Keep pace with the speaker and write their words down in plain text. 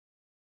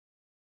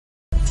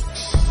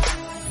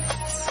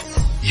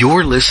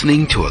You're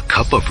listening to a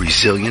Cup of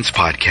Resilience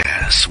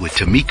podcast with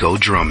Tamiko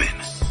Drummond.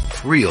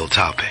 Real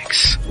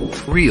topics,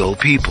 real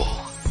people,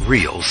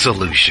 real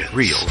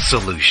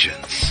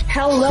solutions.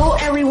 Hello,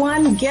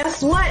 everyone.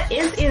 Guess what?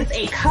 It is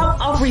a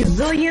Cup of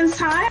Resilience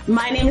time.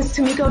 My name is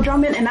Tamiko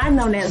Drummond, and I'm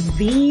known as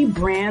the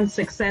Brand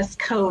Success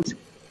Coach.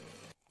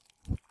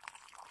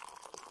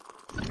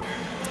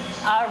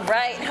 All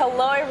right.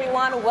 Hello,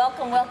 everyone.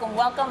 Welcome.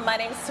 My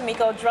name is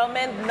Tamiko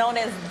Drummond, known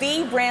as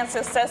the Brand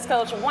Success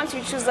Coach. Once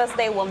you choose us,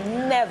 they will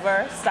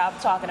never stop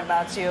talking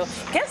about you.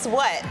 Guess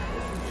what?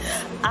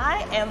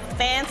 I am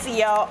fancy,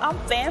 y'all. I'm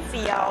fancy,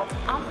 y'all.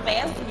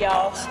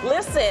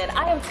 Listen,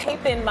 I am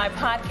taping my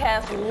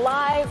podcast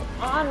live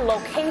on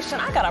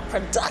location. I got a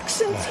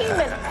production team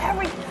and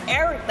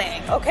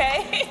everything,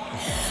 okay?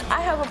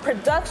 I have a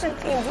production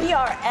team. We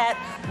are at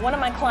one of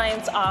my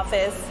clients'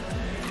 office.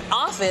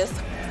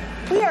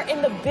 We are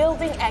in the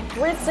building at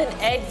Grits and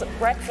Eggs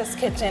Breakfast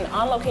Kitchen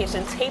on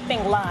location,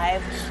 taping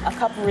live a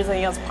Cup of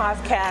Resilience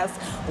podcast.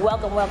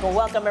 Welcome,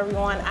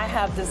 everyone. I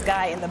have this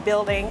guy in the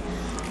building.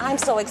 I'm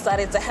so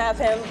excited to have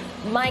him.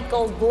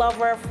 Michael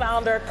Glover,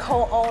 founder,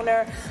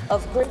 co-owner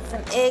of Grits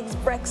and Eggs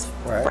Breakfast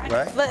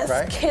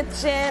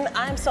Kitchen.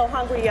 I'm so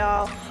hungry,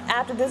 y'all.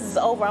 After this is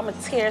over, I'm going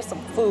to tear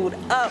some food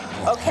up,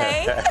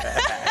 okay?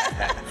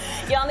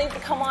 Y'all need to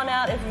come on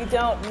out if you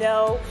don't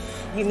know.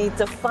 You need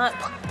to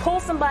pull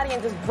somebody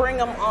and just bring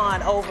them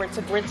on over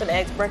to Grits and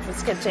Eggs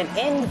Breakfast Kitchen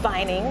in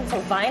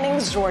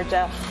Vinings,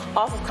 Georgia,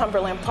 off of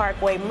Cumberland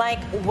Parkway. Mike,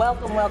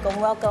 welcome.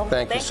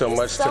 Thank you so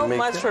much, Tamika. Thank you so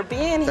much for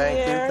being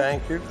here.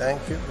 Thank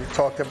you. We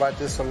talked about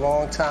this a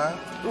long time.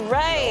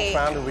 Right.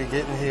 Finally, we're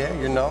getting here,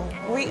 you know.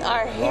 We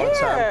are here.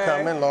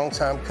 Long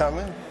time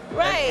coming.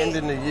 Right. And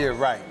ending the year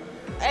right.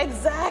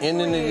 Exactly.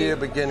 Ending the year,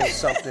 beginning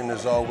something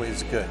is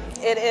always good.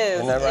 It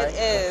is. Isn't that right?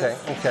 It is.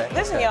 Okay.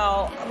 Listen,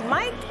 y'all,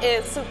 Mike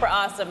is super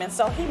awesome, and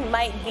so he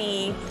might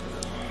be,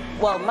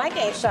 well, Mike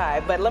ain't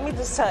shy, but let me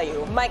just tell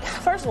you, Mike,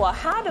 first of all,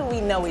 how do we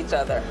know each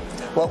other?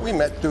 Well, we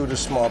met through the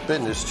Small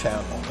Business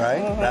Channel,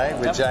 right? Mm-hmm. Right?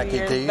 With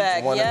Jackie D,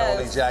 one and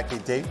only Jackie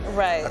D.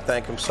 Right. I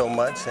thank him so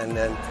much. And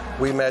then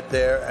we met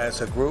there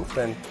as a group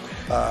and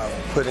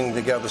putting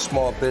together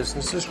small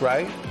businesses,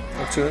 right?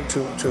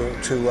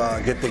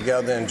 To get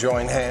together and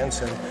join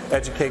hands and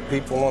educate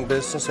people on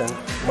business, and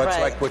much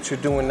like what you're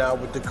doing now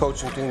with the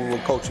coaching thing, we're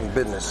coaching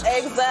business.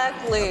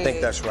 Exactly. I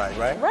think that's right?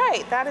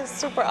 Right. That is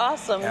super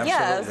awesome. Absolutely.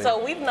 Yeah. So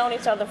we've known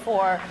each other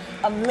for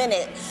a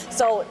minute.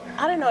 So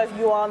I don't know if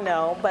you all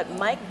know, but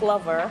Mike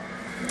Glover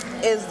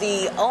is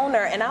the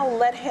owner, and I'll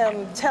let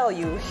him tell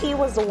you. He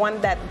was the one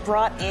that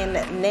brought in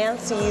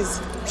Nancy's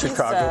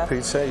Chicago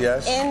Pizza,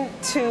 yes,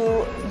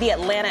 into the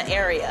Atlanta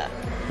area.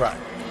 Right.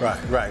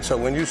 So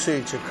when you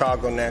see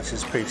Chicago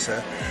Nancy's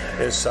Pizza,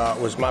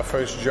 it was my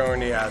first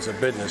journey as a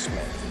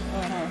businessman.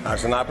 Mm-hmm. I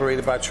was an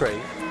operator by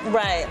trade.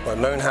 Right. But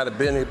learned how to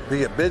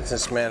be a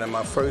businessman, and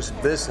my first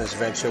business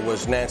venture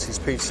was Nancy's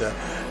Pizza,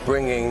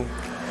 bringing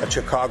a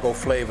Chicago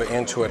flavor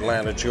into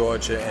Atlanta,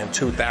 Georgia in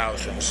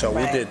 2000. So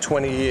we did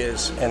 20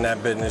 years in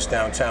that business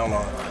downtown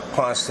on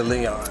Ponce de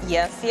Leon.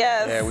 Yes.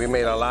 Yeah, we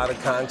made a lot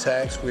of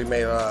contacts. We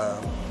made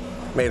a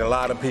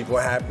lot of people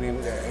happy.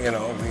 You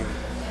know, we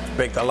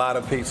baked a lot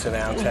of pizza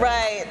downtown.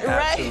 Right.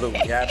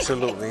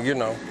 Absolutely. You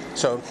know,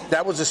 so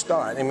that was a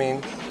start. I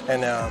mean,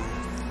 and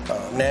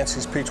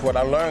Nancy's Pizza. What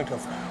I learned,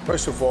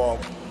 first of all,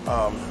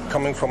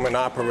 coming from an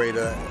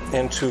operator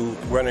into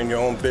running your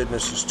own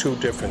business is two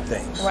different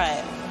things.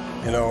 Right.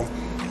 You know,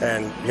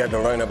 and you had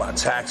to learn about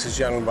taxes,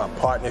 you had to learn about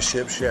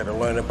partnerships, you had to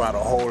learn about a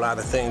whole lot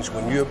of things.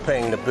 When you're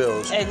paying the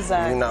bills,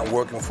 exactly. You're not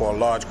working for a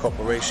large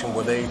corporation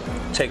where they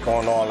take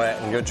on all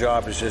that, and your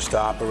job is just to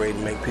operate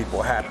and make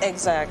people happy.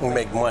 Exactly. And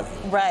make money.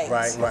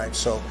 Right.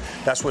 So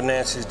that's what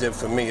Nancy's did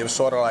for me. It was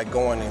sort of like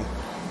going and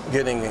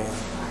getting a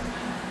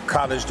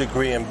college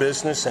degree in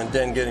business and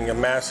then getting a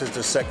master's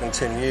the second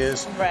 10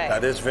 years. Right. Now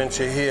this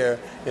venture here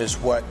is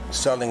what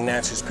selling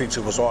Nancy's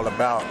Pizza was all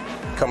about.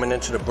 Coming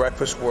into the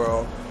breakfast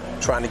world,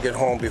 trying to get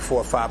home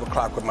before 5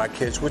 o'clock with my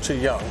kids, which are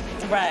young.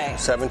 Right.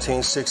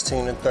 17,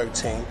 16, and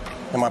 13.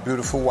 And my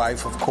beautiful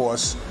wife, of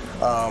course.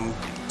 I'm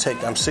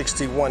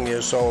 61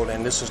 years old,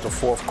 and this is the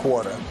fourth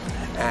quarter.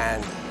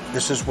 And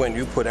this is when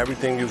you put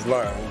everything you've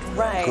learned,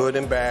 good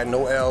and bad,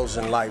 no L's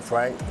in life,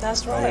 right?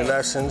 That's right. Only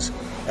lessons,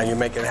 and you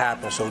make it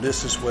happen. So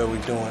this is what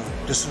we're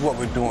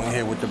doing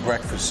here with the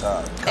breakfast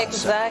concept.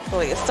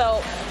 Exactly.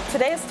 So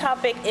today's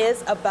topic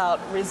is about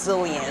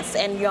resilience,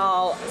 and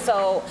y'all,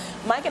 so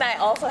Mike and I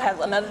also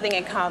have another thing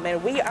in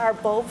common. We are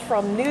both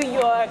from New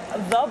York,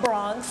 the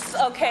Bronx,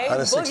 okay?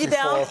 Boogie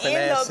down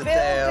in the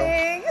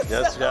building.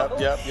 Yes, so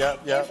yep.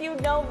 If you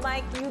know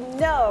Mike, you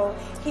know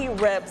he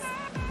reps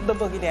the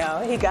boogie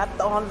down. He got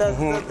on the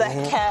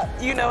cap,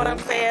 you know what I'm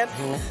saying?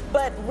 Mm-hmm.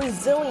 But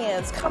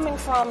resilience, coming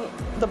from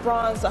the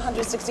Bronx,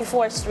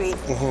 164th Street,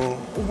 and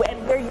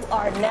where you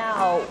are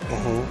now,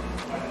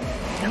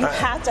 you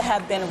have to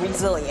have been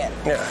resilient.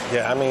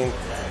 Yeah. I mean,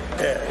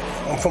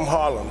 I'm from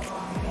Harlem.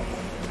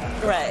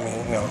 Right. I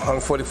mean,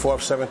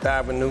 144th, 7th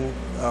Avenue.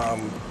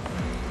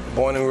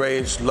 Born and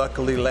raised,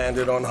 luckily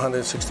landed on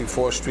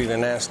 164th Street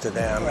in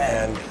Amsterdam. Right.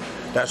 And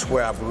that's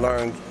where I've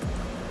learned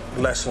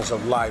lessons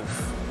of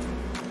life,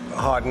 a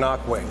hard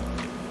knock way.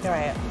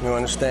 Right. You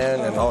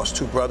understand? And lost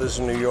 2 brothers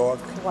in New York.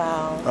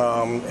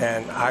 Wow.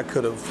 And I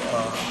could have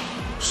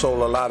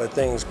sold a lot of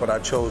things, but I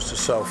chose to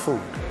sell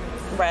food.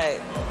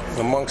 Right.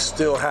 Amongst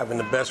still having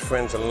the best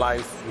friends in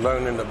life,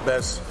 learning the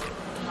best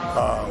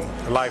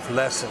life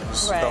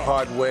lessons the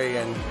hard way,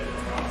 and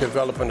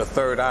developing a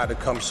third eye to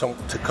come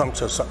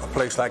to a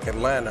place like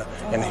Atlanta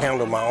and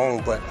handle my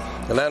own. But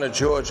Atlanta,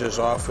 Georgia has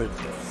offered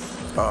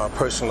a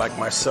person like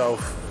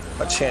myself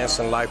a chance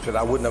in life that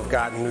I wouldn't have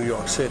gotten in New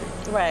York City.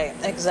 Right,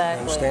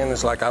 exactly. You understand?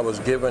 It's like I was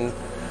given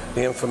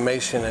the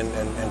information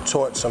and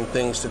taught some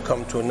things to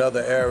come to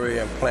another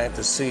area and plant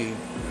the seed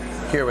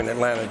here in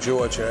Atlanta,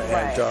 Georgia.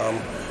 Right.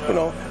 And, you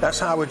know, that's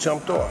how it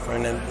jumped off.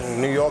 And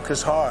New York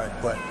is hard,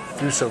 but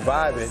if you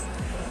survive it,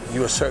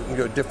 you're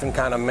a different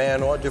kind of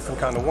man or a different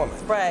kind of woman.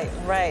 Right,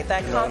 right.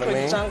 That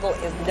concrete jungle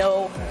is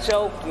no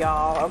joke,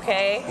 y'all,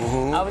 okay?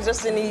 I was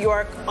just in New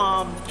York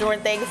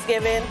during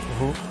Thanksgiving.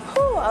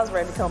 Whew, I was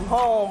ready to come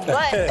home,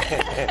 but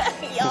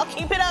y'all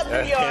keep it up,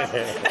 New York.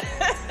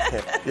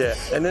 Yeah,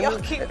 and then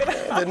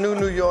the new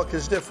New York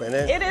is different.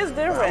 And it is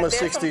different. I'm a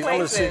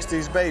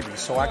 60s baby,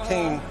 so I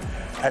came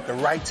at the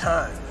right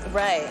time.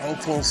 Right.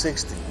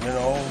 1960, you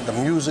know, the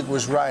music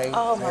was right.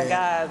 Oh my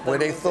God. Where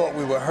they thought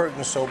we were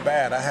hurting so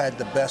bad, I had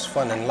the best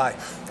fun in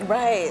life.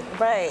 Right,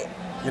 right.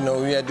 You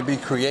know, you had to be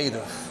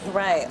creative.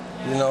 Right.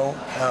 You know,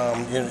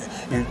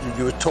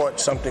 you were taught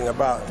something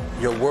about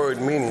your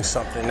word meaning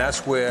something.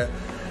 That's where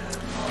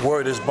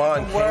Word is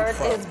Bond came from.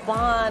 Word is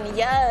Bond,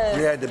 yes.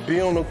 You had to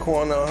be on the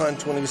corner of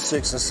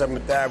 126 and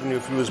 7th Avenue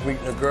if you was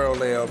meeting a girl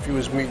there, or if you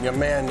was meeting your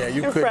man there.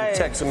 You couldn't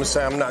text him and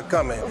say, I'm not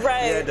coming.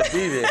 Right. You had to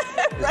be there.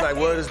 It's like,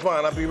 Word is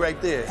Bond, I'll be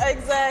right there.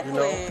 Exactly, you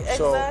know?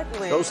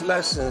 exactly. So those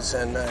lessons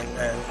and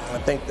I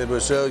think the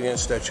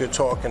resilience that you're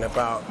talking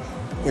about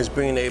is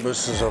being able to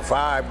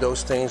survive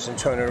those things and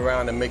turn it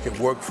around and make it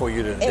work for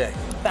you today.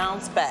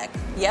 Bounce back,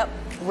 yep.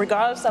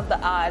 Regardless of the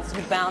odds,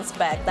 you bounce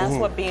back. That's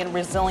what being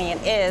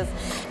resilient is.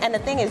 And the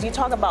thing is, you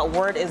talk about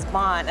word is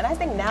bond. And I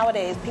think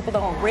nowadays people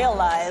don't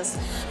realize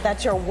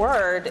that your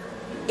word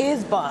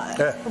is bond,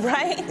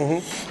 right?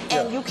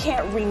 And you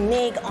can't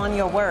renege on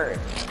your word.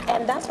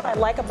 And that's what I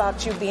like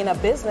about you being a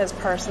business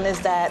person is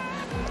that,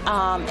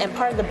 and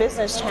part of the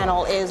business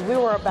channel is we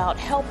were about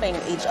helping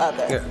each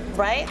other,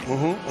 right?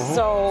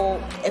 So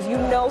if you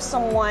know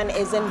someone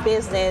is in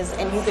business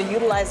and you can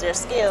utilize their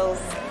skills,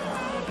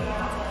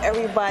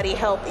 everybody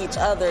help each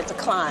other to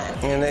climb.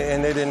 And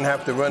they didn't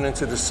have to run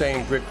into the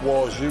same brick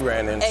walls you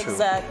ran into.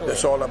 Exactly.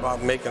 It's all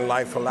about making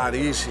life a lot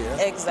easier.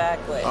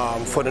 Exactly.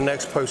 For the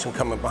next person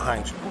coming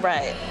behind you.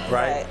 Right.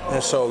 Right?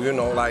 And so, you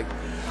know, like,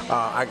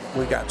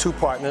 we got 2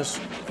 partners,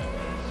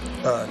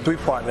 3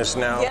 partners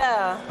now.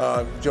 Yeah.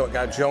 I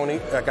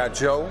got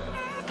Joe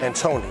and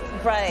Tony.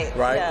 Right.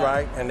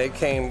 Right. And they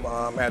came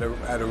at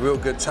a real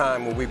good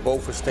time when we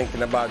both was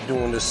thinking about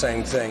doing the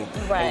same thing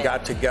and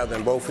got together.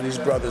 And both of these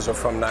brothers are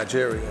from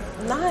Nigeria.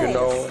 Nice. You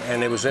know,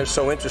 and it was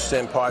so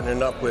interesting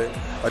partnering up with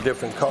a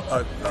different,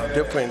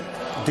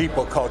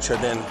 deeper culture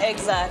than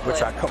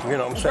which I come. You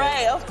know what I'm saying?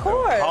 Right. Of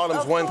course.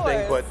 Harlem's one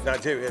thing, but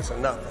Nigeria is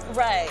another.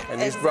 Right.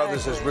 And these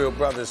brothers is real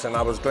brothers, and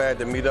I was glad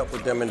to meet up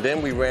with them. And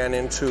then we ran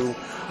into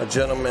a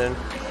gentleman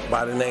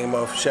by the name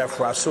of Chef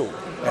Rasul.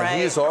 And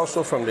he is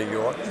also from New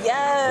York.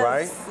 Yes.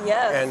 Right?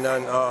 Yes. And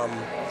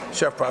then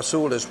Chef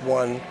Rasul has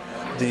won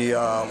the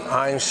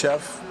Iron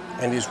Chef,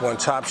 and he's won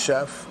Top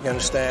Chef, you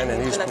understand?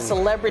 And he's a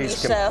celebrity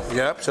chef.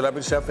 Yep,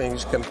 celebrity chef, and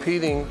he's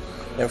competing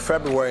in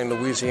February in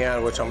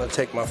Louisiana, which I'm going to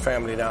take my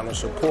family down and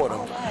support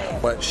him.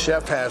 But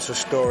Chef has a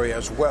story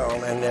as well,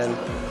 and then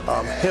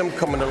him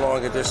coming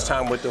along at this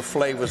time with the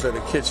flavors of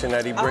the kitchen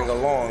that he bring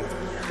along.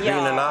 Being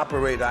an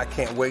operator, I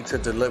can't wait to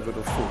deliver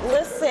the food.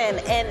 Listen,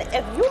 and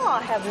if you all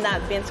have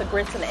not been to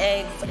Grits and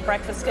Eggs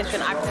Breakfast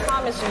Kitchen, I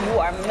promise you, you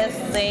are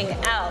missing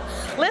out.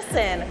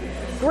 Listen,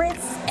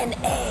 grits and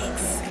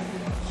eggs,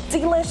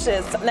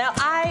 delicious. Now,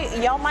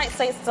 y'all might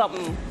say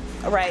something,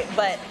 right,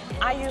 but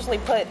I usually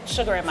put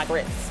sugar in my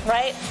grits,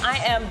 right? I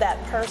am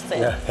that person.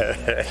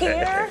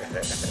 Here,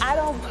 I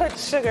don't put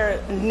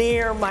sugar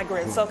near my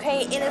grits,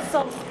 okay? And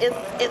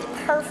it's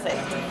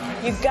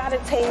perfect. You gotta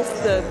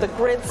taste the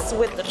grits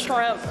with the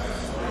shrimp.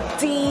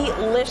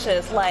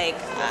 Delicious. Like,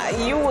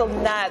 you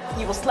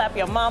will slap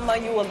your mama,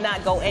 you will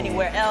not go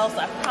anywhere else.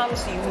 I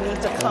promise you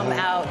need to come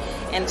out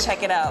and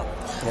check it out.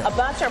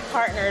 About your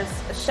partners,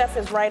 Chef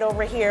is right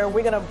over here.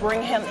 We're gonna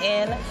bring him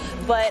in,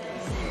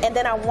 and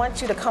then I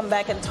want you to come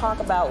back and talk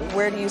about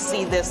where do you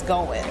see this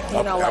going?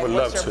 You know, like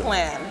what's your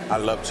plan?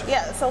 I'd love to.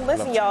 Yeah, so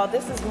listen, y'all,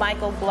 this is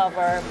Michael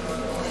Glover.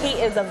 He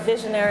is a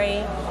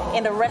visionary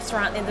in the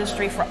restaurant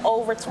industry for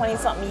over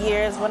 20-something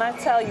years. When I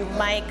tell you,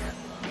 Mike,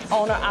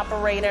 owner,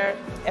 operator,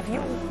 if you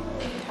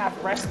have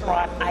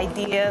restaurant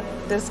idea,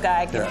 this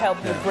guy can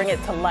help you bring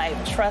it to life.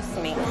 Trust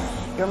me,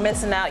 you're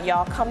missing out,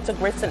 y'all. Come to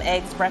Grits and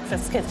Eggs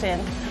Breakfast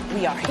Kitchen.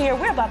 We are here.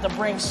 We're about to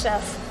bring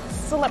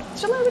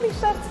celebrity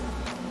chef.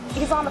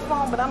 He's on the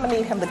phone, but I'm gonna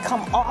need him to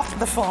come off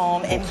the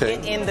phone and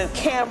get in the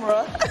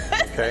camera.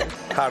 Okay.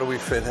 How do we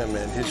fit him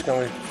in? He's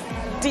going.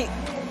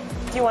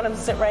 Do you want him to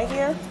sit right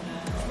here?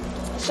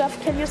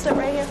 Chef, can you sit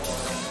right here?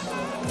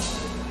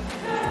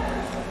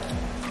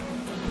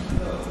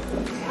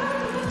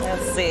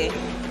 Let's see.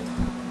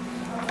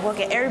 We'll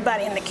get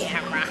everybody in the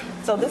camera.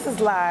 So this is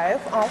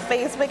live on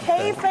Facebook.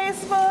 Hey,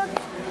 Facebook.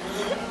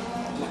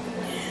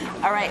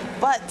 All right,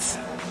 but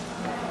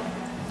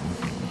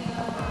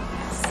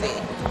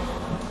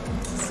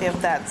let's see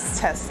if that's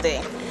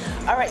testing.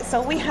 All right,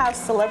 so we have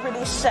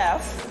celebrity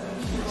Chef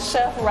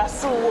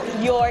Rasul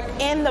York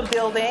in the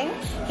building.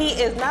 He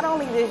is not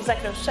only the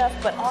executive chef,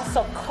 but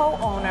also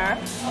co-owner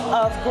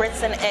of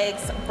Grits and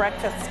Eggs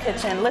Breakfast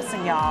Kitchen.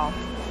 Listen, y'all.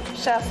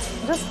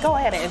 Chef, just go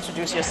ahead and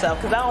introduce yourself,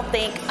 because I don't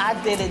think I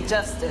did it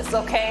justice,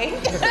 okay?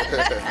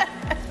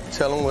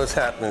 Tell them what's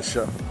happening,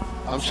 Chef.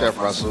 I'm Chef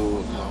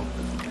Rasul.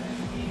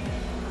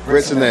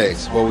 Grits and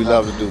eggs, what we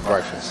love to do,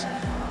 breakfast.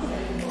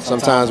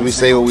 Sometimes we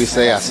say what we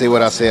say. I say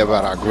what I say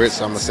about our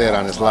grits. I'm going to say it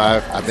on this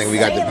live. I think we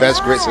got the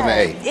best grits in the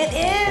egg. It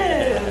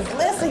is. Listen,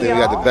 I think we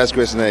got the best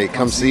grits in the egg.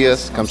 Come see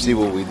us. Come see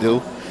what we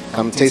do.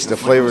 Come taste the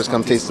flavors.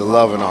 Come taste the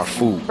love in our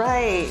food.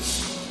 Right.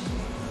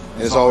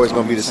 And it's always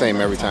going to be the same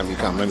every time you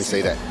come. Let me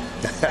say that.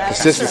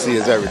 Consistency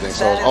is everything.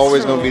 So it's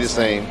always going to be the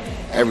same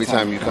every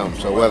time you come.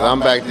 So whether I'm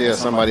back there or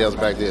somebody else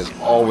back there, it's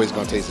always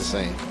going to taste the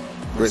same.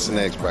 Grits and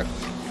eggs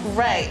breakfast.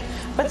 Right.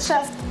 But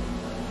Chef,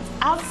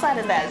 outside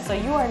of that, so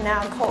you are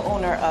now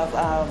co-owner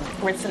of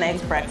Grits and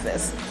Eggs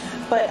Breakfast.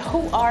 But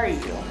who are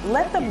you?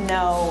 Let them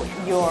know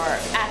your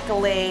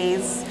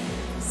accolades,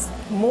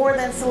 more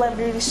than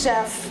celebrity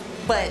chef,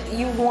 but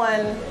you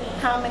won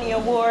how many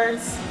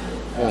awards?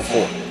 Won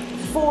 4.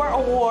 4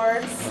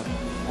 awards.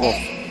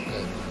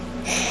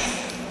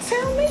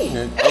 Tell me.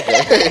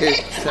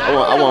 Okay.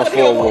 I won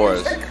 4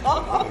 awards.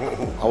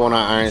 I won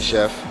our Iron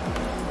Chef.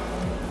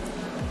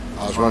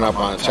 I was runner up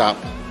on Chop.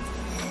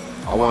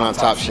 I won on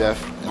Top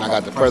Chef, and I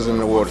got the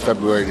President Award in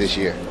February this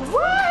year.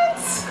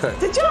 What?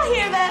 Did y'all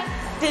hear that?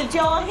 Did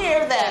y'all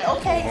hear that?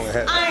 Okay.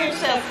 Iron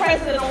Chef,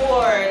 President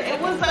Award. And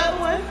what's the other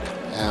one?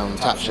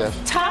 Top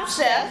Chef. Top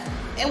Chef.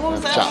 And what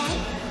was that one?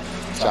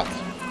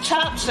 Chopped.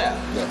 Chop Chef.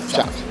 Yeah,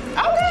 Chopped.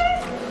 Okay.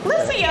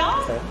 Listen,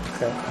 y'all.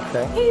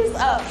 Okay.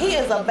 He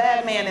is a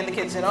bad man in the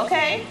kitchen,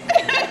 okay?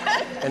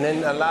 And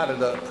then a lot of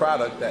the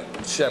product that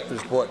Chef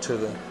has brought to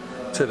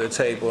the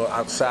table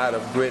outside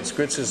of grits.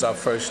 Grits is our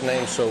first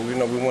name, so we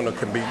want to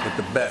compete with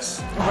the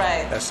best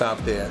that's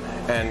out there.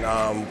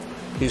 And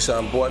he's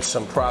brought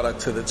some product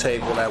to the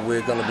table that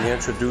we're going to be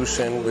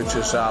introducing, which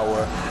is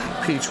our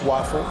peach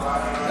waffle,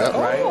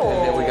 right?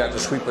 And then we got the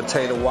sweet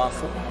potato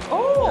waffle.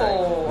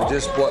 Oh, We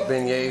just brought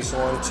beignets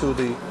onto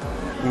the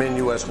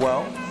menu as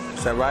well.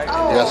 Is that right?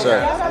 Oh, yes, sir.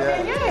 Y'all got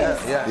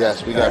beignets?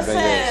 Yes, we got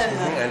beignets.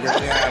 And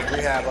then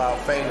we have our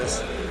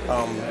famous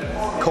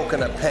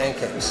coconut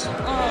pancakes.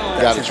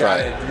 Got to try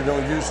it.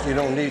 You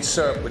don't need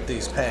syrup with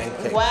these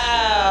pancakes.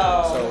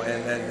 Wow. So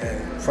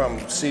and from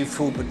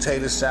seafood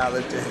potato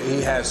salad,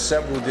 he has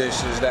several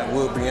dishes that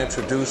we'll be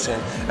introducing,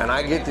 and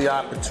I get the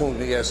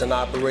opportunity as an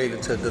operator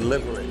to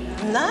deliver it.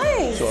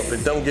 Nice. So if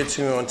it don't get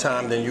you on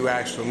time, then you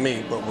ask for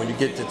me. But when you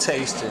get to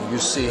tasting, you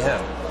see him.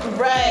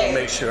 Right.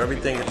 Make sure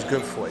everything is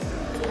good for you.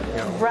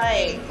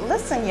 Right.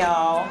 Listen,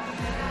 y'all.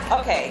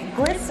 Okay,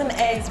 Grits and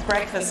Eggs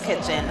Breakfast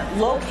Kitchen,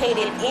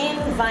 located in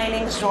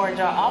Vinings,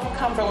 Georgia, off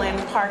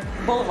Cumberland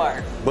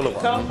Boulevard.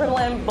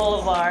 Cumberland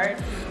Boulevard.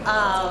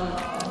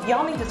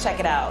 Y'all need to check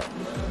it out.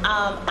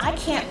 I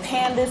can't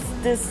pan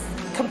this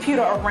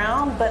computer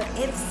around, but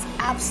it's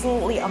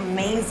absolutely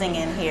amazing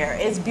in here.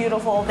 It's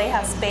beautiful. They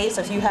have space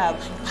if you have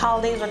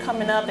holidays are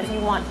coming up. If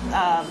you want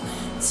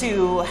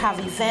to have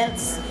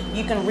events,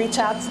 you can reach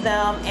out to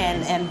them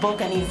and book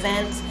an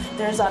event.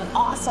 There's an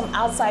awesome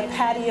outside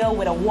patio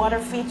with a water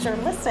feature.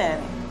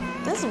 Listen,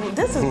 this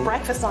is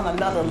breakfast on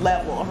another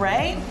level,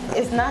 right?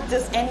 It's not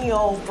just any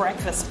old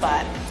breakfast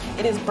spot.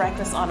 It is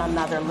breakfast on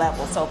another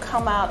level. So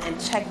come out and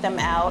check them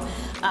out.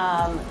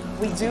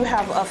 We do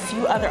have a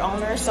few other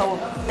owners, so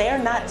they're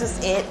not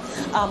just it.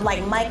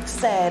 Like Mike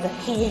said,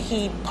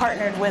 he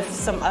partnered with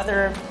some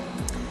other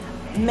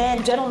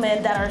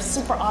gentlemen that are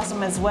super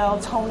awesome as well,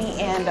 Tony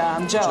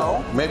and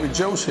Joe. Maybe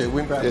Joe's here.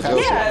 We better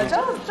Yeah,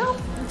 Joe.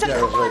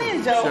 Come on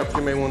in, Joe. Chef,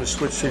 you may want to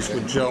switch seats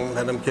with Joe and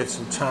let him get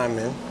some time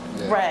in.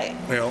 Yeah. Right.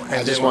 And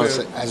I just want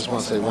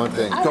to say one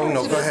thing. Go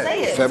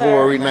ahead.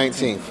 February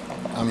 19th,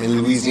 I'm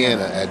in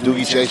Louisiana at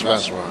Doogie Chase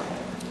Restaurant.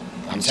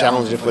 I'm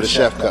challenging for the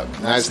Chef Cup,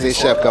 United States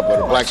Chef Cup or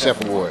the Black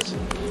Chef Awards.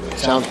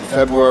 Challenge for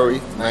February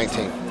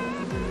 19th.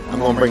 I'm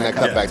going to bring that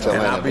cup back to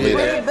Atlanta. Bring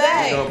it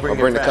back. I'll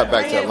bring the cup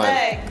back to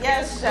Atlanta.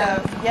 Yes,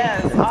 Chef.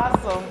 Yes,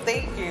 awesome.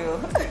 Thank you.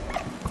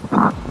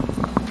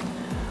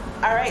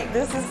 All right,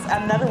 this is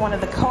another one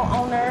of the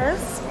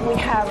co-owners. We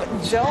have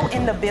Joe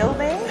in the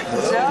building.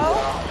 Joe,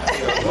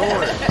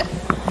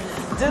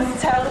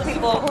 just tell the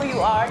people who you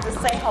are.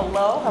 Just say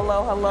hello.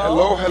 Hello,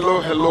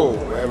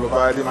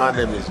 everybody. My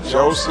name is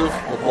Joseph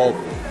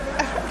Ogbogu.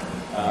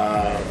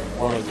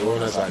 One of the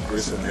owners at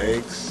Grits and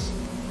Eggs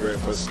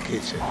Breakfast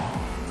Kitchen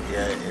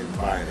here in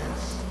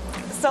Vinings.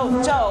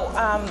 So, Joe,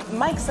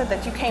 Mike said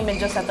that you came in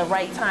just at the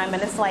right time,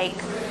 and it's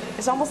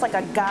almost like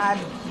a God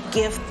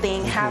gift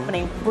thing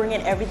happening,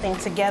 bringing everything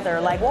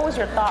together. Like, what was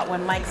your thought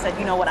when Mike said,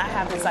 you know what, I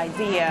have this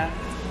idea,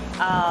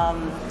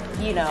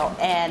 you know,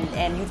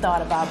 and you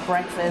thought about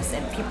breakfast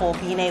and people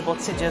being able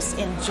to just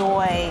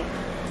enjoy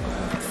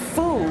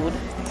food,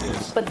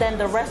 but then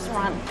the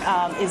restaurant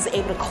is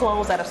able to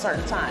close at a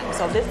certain time.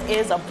 So this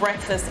is a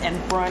breakfast and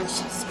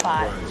brunch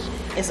spot.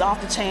 It's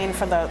off the chain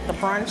for the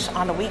brunch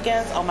on the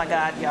weekends. Oh my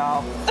God,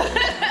 y'all.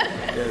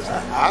 Yes,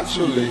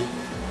 actually,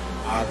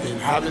 I've been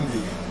having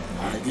the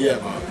idea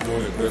about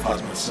doing a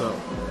breakfast myself.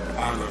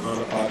 I and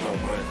another partner of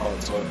mine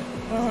called Tony.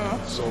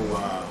 So,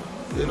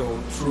 you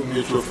know, through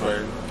mutual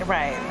friend,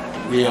 Right.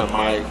 we and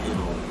Mike, you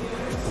know,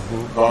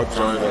 God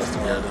joined us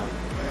together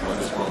for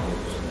this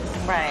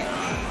purpose. Right.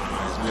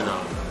 It's been a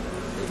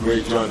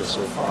great journey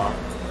so far,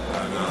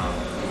 and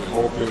we're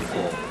hoping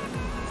for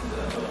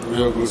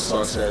real good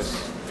success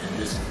in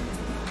this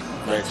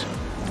venture.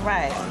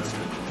 Right.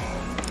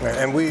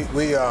 And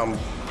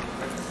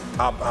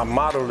our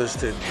model is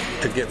to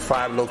get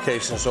 5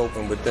 locations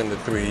open within the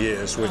 3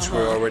 years, which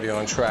we're already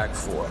on track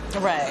for.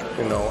 Right.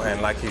 You know,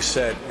 and like he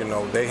said, you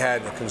know, they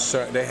had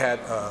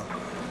a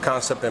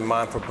concept in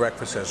mind for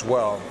breakfast as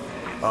well.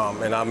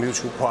 And our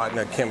mutual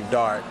partner, Kim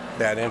Dart,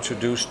 that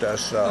introduced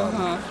us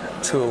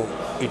to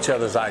each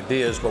other's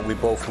ideas, but we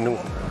both knew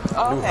her.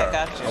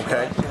 Gotcha.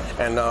 Okay?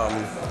 And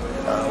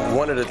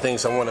one of the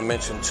things I want to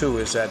mention too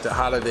is that the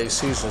holiday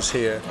season's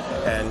here,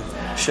 and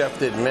Chef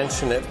didn't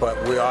mention it, but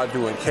we are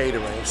doing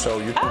catering, so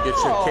you can get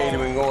your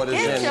catering orders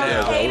in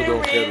now. Catering You know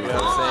what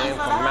I'm saying?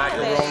 on From the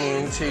macaroni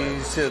holidays. and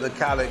cheese to the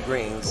collard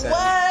greens. And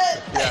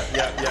What?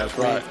 Yeah, that's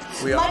right.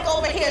 Mike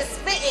over here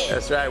spitting.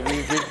 That's right.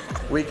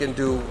 We can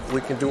do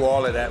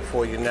all of that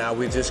for you now.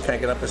 We just can't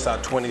get up. It's our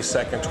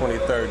 22nd,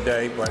 23rd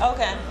day, but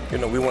you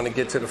know, we want to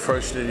get to the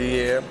first of the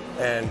year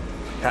and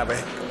have a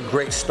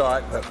great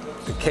start. But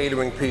the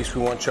catering piece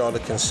we want y'all to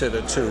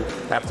consider too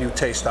after you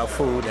taste our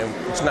food. And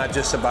it's not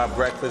just about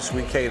breakfast.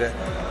 We cater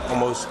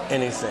almost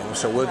anything.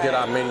 So we'll get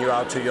our menu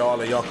out to y'all,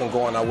 and y'all can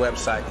go on our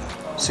website and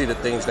see the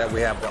things that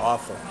we have to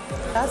offer.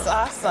 That's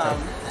awesome.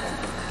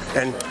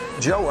 And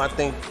Joe, I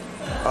think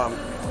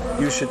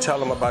you should tell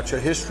them about your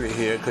history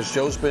here, because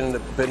Joe's been in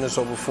the business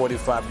over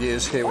 45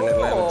 years here in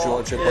Atlanta,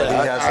 Georgia. But he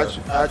has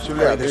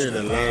actually, I've been in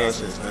Atlanta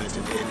since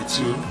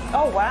 1982.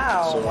 Oh,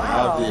 wow. So I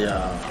have the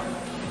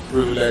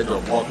privilege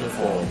of working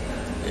for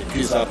a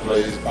pizza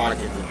place back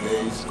in the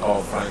days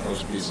called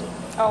Franco's Pizza.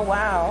 Oh,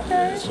 wow.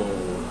 Okay. So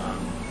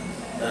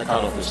that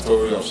kind of a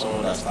story of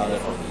someone that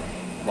started from the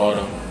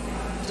bottom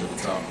to the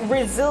top.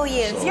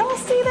 Resilience. So, y'all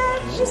see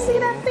that? Did you see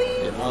that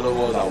thing? In other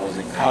words, I was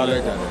in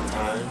college at the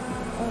time,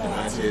 in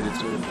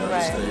 1982 in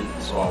Delhi State.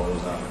 So I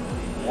was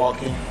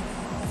working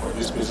for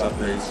this pizza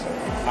place,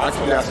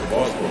 actually as a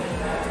busboy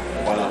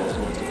while I was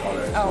going to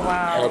college. Oh,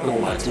 wow. Helping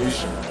with my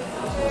tuition.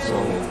 So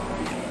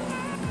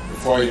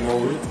before you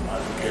know it, I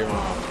became a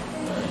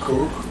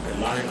cook, a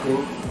line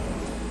cook,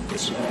 a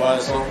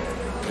supervisor, a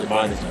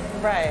manager.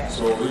 Right.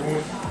 So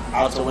even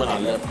after when I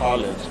left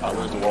college, I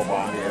went to work for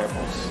Army Air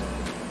Force.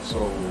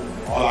 So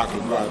all I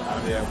could do at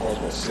Army Air Force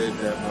was save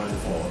that money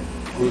for a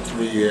good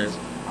 3 years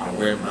and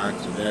went back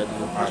to that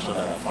new passion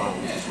that I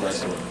found, which is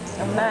restaurant.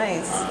 Oh,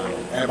 nice.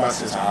 Ever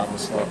since I haven't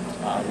stopped,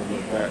 I haven't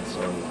looked back.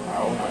 So I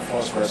owned my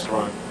first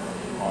restaurant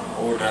on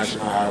Old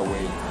National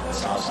Highway,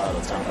 south side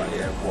of town by the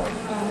airport. I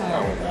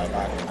owned that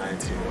back in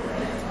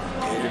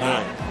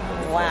 1989.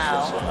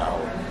 Wow.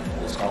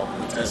 It was called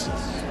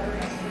Quintessence.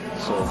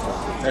 So from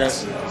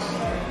Quintessence,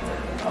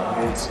 I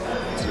moved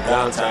to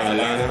downtown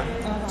Atlanta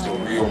to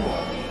Rio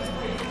Mall.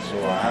 So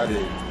I had a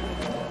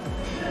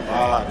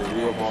bar at the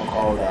Rio Mall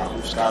called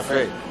Hoops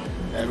Cafe.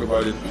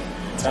 Everybody in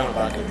town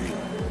back in the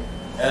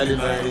early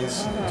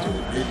 90s to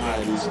the mid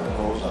 90s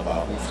knows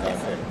about Hoops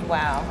Cafe.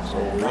 Wow. So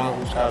we ran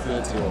Hoops Cafe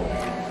till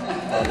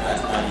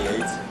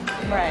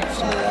 1998. Right.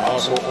 So I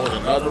also own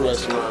another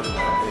restaurant in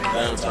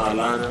downtown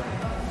Atlanta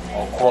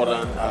on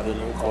Cortland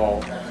Avenue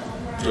called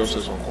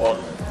Joseph's on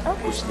Cortland,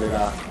 which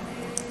later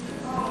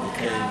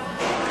became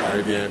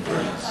Caribbean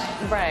Breeze.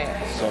 Right.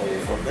 So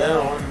from there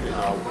on, you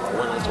know, I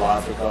went into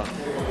Africa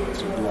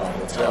to do a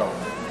hotel.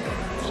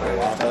 So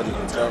after the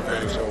hotel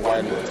venture,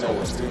 while the hotel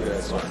was still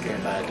there, so I came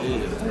back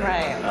in.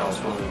 Right. And I was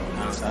going to,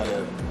 I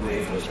started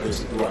looking for space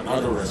to do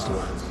another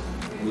restaurant,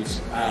 which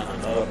I had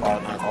another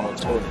partner called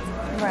Tony.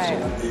 Right. So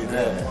we did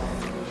that. And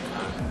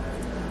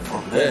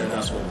from there,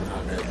 that's when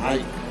I met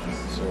Mike.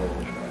 So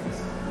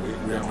we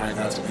and Mike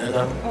got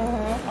together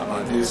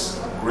about this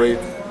great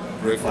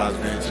breakfast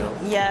venture.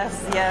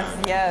 Yes, yes,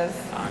 yes.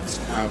 And it's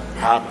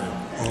happening.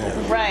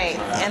 Right,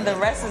 and the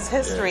rest is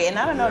history. And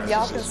I don't know if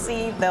y'all can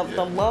see the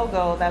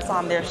logo that's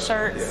on their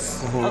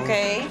shirts.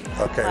 Okay.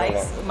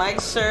 Okay.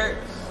 Mike's shirt.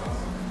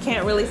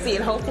 Can't really see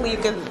it. Hopefully you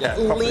can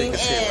lean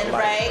in,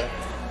 right?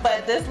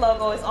 but this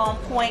logo is on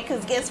point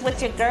because guess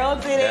what? Your girl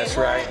did it. That's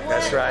right.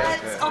 That's right.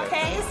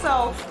 Okay,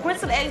 so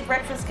Grits and Eggs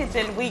Breakfast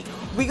Kitchen, we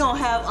gonna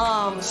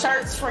have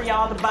shirts for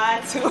y'all to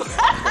buy too.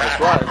 That's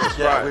right. That's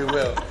right. We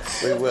will.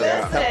 We will.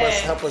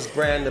 Help us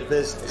brand the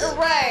business.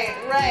 Right.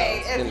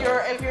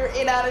 If you're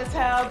in out of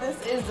town,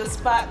 this is the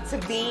spot to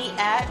be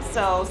at.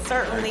 So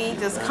certainly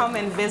just come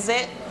and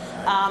visit.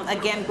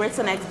 Again, Grits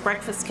and Eggs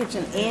Breakfast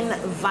Kitchen in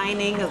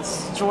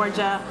Vinings,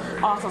 Georgia,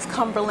 off of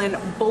Cumberland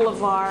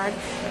Boulevard,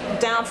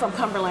 down from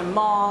Cumberland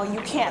Mall. You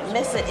can't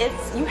miss it.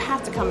 You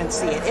have to come and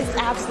see it. It's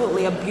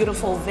absolutely a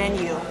beautiful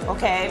venue,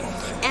 okay?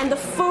 And the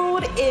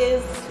food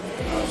is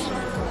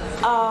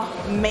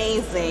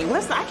amazing.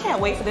 Listen, I can't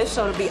wait for this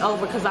show to be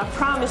over because I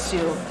promise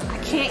you, I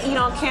can't eat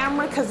on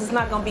camera because it's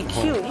not going to be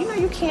cute. You know,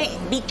 you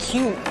can't be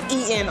cute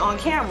eating on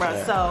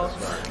camera, so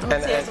I'm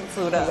going to tear some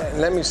food up.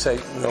 Let me say,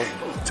 you know,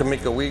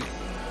 Tamika,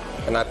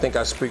 and I think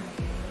I speak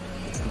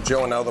for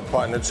Joe and our other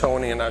partner,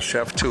 Tony, and our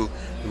chef too,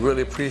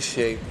 really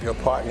appreciate your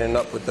partnering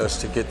up with us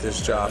to get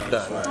this job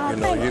done.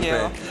 Oh,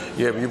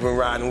 You've been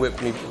riding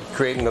with me,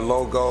 creating the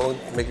logo,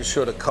 making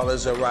sure the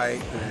colors are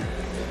right.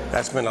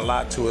 That's been a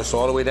lot to us,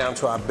 all the way down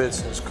to our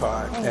business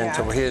card. And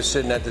to here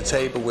sitting at the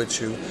table with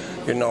you,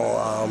 you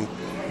know,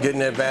 getting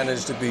the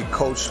advantage to be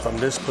coached from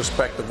this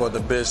perspective of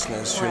the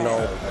business, you know,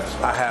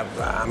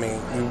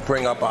 you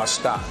bring up our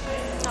stock.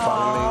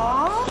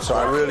 Follow me? So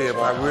I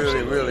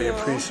really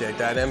appreciate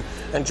that.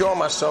 And Joe and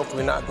myself,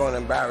 we're not going to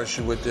embarrass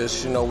you with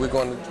this. You know, we're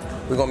going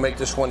to make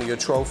this one of your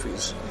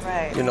trophies.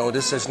 Right. You know,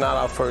 this is not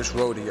our first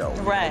rodeo.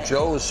 Right.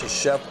 Joe is a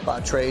chef by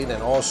trade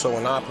and also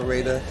an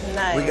operator.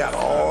 Nice. We got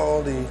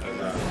all the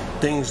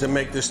things that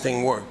make this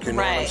thing work, you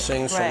know what I'm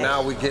saying? So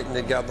now we're getting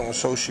together on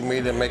social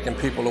media, making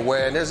people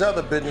aware. And there's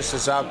other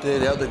businesses out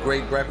there, other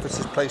great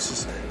breakfast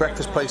places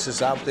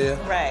out there.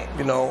 Right.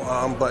 You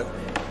know, but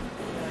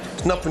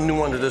it's nothing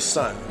new under the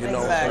sun, you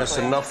know, and it's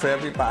enough for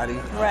everybody.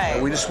 Right.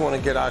 And we just want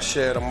to get our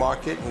share of the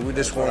market, and we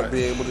just want to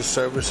be able to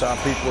service our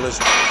people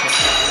as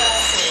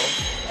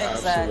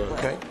Exactly.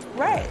 Okay.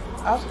 Right.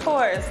 Of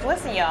course.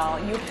 Listen, y'all,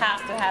 you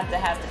have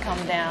to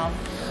come down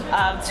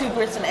to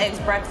Grits and Eggs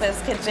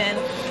Breakfast Kitchen.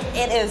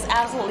 It is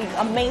absolutely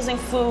amazing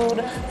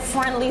food,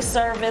 friendly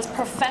service,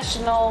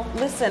 professional.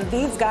 Listen,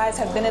 these guys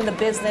have been in the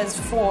business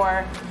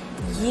for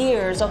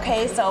years,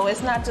 okay? So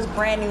it's not just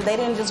brand new. They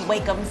didn't just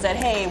wake up and said,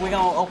 hey, we're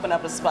gonna open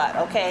up a spot,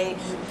 okay?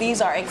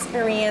 These are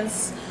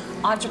experienced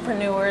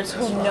entrepreneurs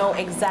who know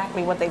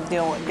exactly what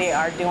they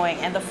are doing,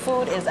 and the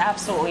food is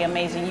absolutely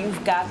amazing.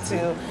 You've got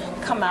to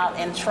come out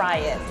and try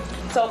it.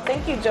 So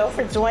thank you, Joe,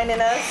 for joining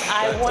us.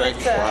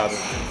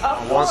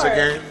 Once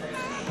again,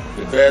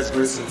 the best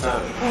grits in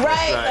town.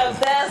 Right, the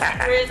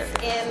best grits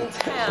in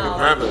town.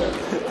 Remember that.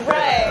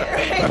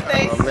 Right.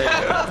 Thanks.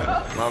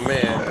 My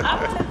man.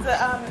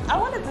 I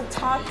wanted to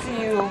talk to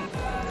you,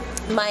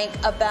 Mike,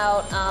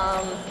 about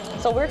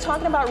so we're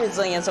talking about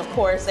resilience, of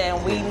course,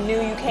 and we knew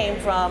you came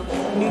from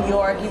New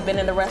York. You've been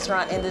in the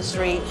restaurant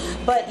industry,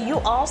 but you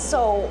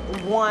also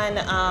won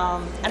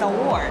an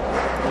award.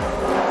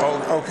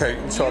 Oh, okay.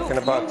 You're talking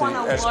about the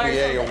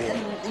SBA award.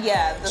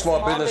 Yeah, the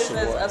Small Business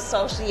Award.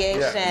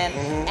 Association,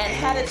 and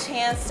had a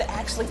chance to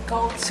actually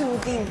go to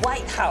the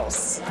White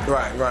House.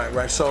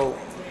 Right. So,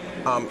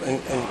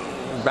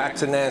 and back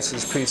to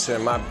Nancy's Pizza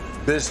in my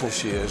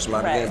business years,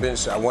 my beginning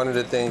business, one of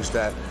the things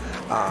that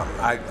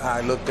I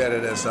looked at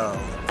it as a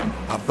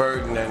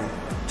burden and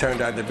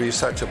turned out to be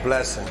such a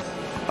blessing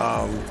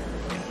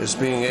is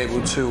being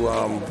able to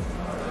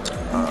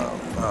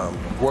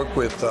work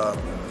with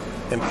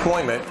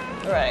employment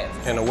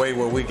in a way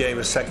where we gave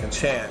a second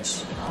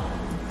chance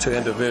to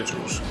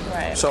individuals.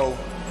 Right. So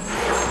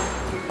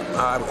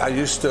I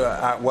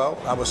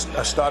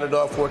started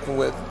off working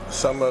with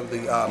some of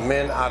the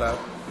men out of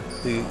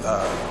the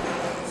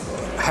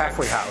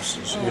halfway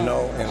houses, you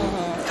know,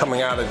 and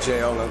coming out of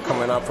jail and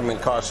coming out from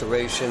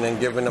incarceration and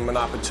giving them an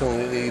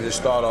opportunity to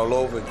start all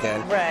over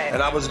again. Right.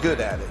 And I was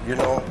good at it, you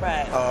know,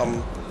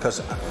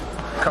 because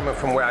coming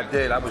from where I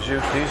did, I was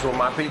used, these were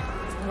my people.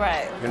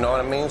 Right. You know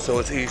what I mean? So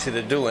it's easy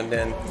to do. And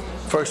then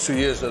first 2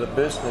 years of the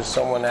business,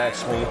 someone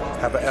asked me,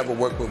 have I ever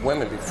worked with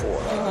women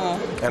before?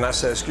 And I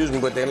said, excuse me,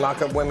 but they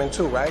lock up women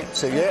too, right? I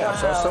said, yeah.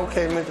 So some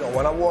came in,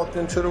 when I walked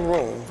into the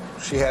room,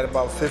 she had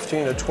about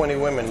 15 or 20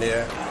 women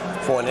there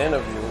for an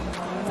interview.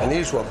 And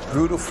these were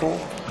beautiful,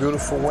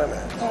 beautiful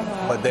women,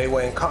 but they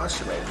were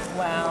incarcerated.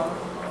 Wow.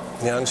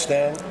 You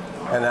understand?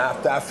 And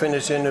after I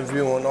finished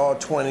interviewing all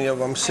 20 of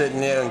them sitting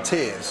there in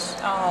tears.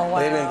 Oh, wow.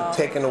 They've been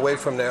taken away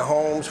from their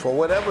homes for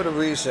whatever the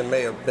reason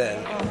may have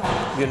been.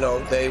 You know,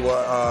 they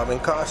were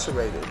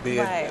incarcerated, be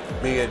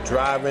it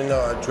driving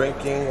or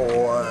drinking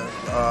or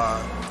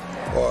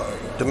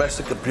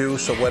domestic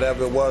abuse or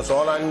whatever it was.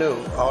 All I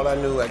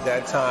knew at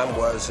that time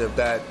was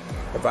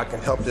if I can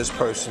help this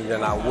person,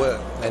 then I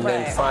will. And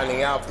then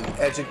finding out the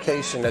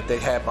education that they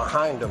had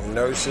behind them,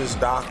 nurses,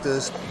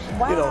 doctors,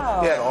 you know,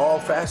 they had all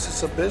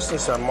facets of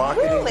business,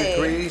 marketing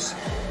degrees.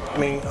 I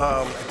mean,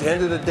 at the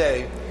end of the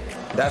day,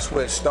 that's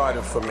where it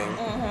started for me.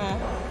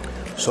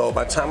 So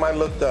by the time I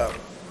looked up,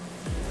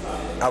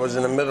 I was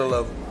in the middle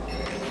of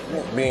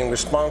being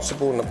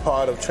responsible and a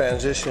part of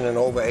transitioning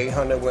over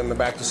 800 women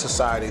back to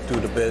society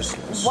through the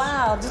business.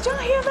 Wow, did y'all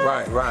hear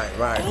that? Right.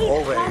 800,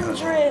 Over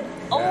 800.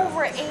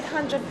 Over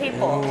 800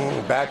 people.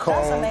 Back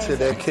home to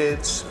their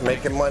kids,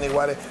 making money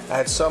I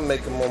had some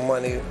making more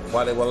money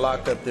while they were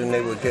locked up than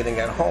they were getting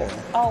at home.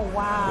 Oh,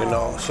 wow. You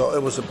know, so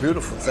it was a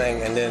beautiful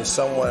thing. And then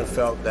someone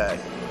felt that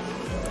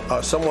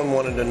someone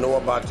wanted to know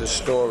about this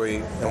story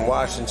in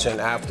Washington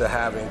after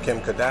having Kim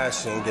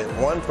Kardashian get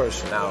one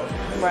person out.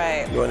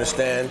 Right. You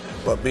understand?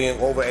 But being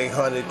over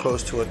 800,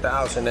 close to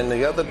 1,000. And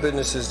the other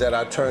businesses that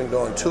I turned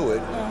on to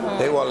it,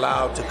 they were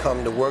allowed to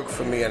come to work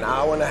for me an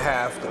hour and a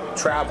half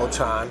travel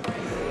time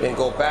and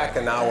go back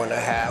an hour and a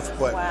half.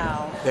 But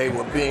they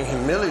were being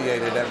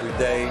humiliated every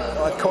day.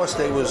 Of course,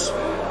 they was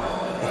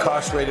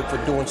incarcerated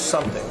for doing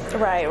something.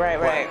 Right.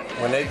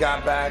 When they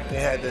got back, they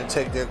had to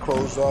take their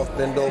clothes off,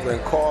 bend over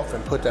and cough,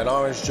 and put that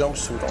orange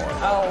jumpsuit on.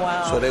 Oh,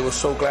 wow. So they were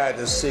so glad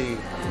to see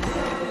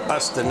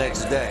us the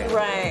next day.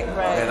 Right.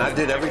 And I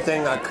did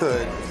everything I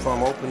could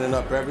from opening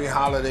up every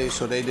holiday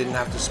so they didn't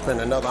have to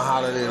spend another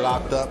holiday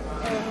locked up.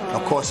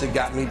 Of course, it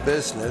got me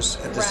business.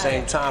 At the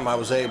same time, I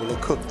was able to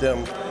cook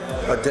them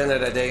a dinner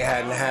that they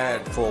hadn't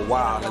had for a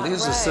while. And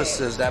these are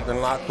sisters that have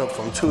been locked up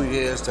from 2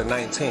 years to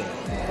 19.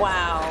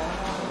 Wow.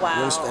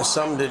 And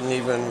some didn't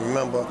even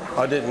remember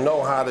or didn't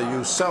know how to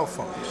use cell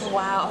phones.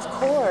 Wow, of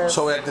course.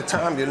 So at the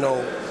time, you know,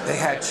 they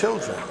had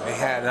children.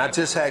 And I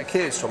just had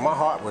kids, so my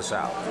heart was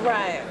out.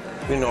 Right.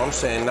 You know, I'm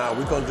saying, nah,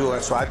 we're going to do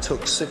it. So I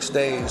took 6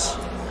 days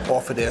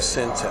off of their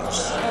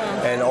sentence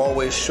and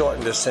always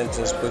shortened the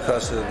sentence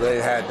because they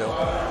had the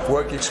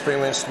work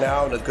experience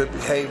now, the good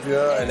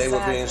behavior, and they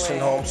were being sent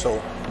home.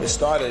 So it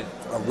started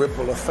a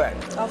ripple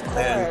effect. Of course.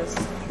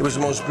 And it was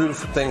the most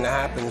beautiful thing to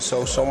happen.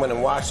 So someone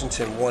in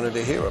Washington wanted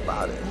to hear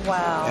about it.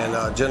 Wow. And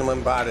a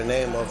gentleman by the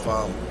name of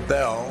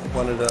Bell,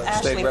 one of the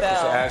state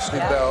representatives, Ashley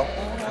Bell,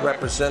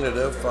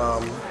 representative,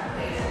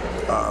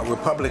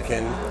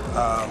 Republican,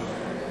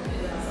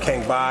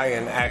 came by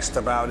and asked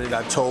about it.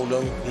 I told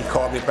him. He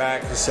called me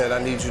back. He said,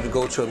 I need you to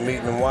go to a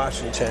meeting in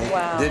Washington.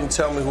 Wow. Didn't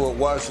tell me who it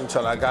was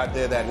until I got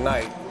there that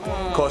night.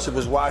 Of course, it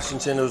was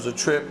Washington. It was a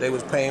trip. They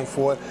was paying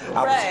for it.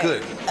 I was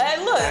good.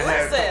 And look, I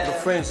had a couple of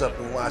friends up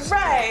in Washington.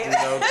 Right. You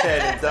know,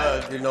 Ted and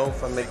Doug, you know,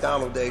 from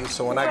McDonald days.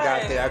 So when I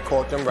got there, I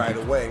called them right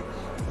away.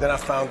 Then I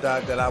found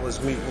out that I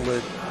was meeting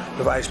with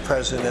the Vice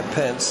President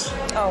Pence.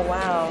 Oh,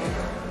 wow.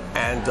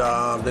 And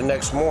the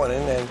next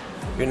morning, and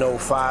you know,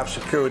 5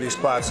 security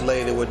spots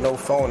later with no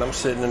phone, I'm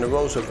sitting in the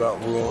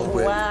Roosevelt room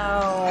with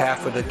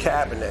half of the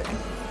cabinet.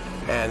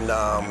 And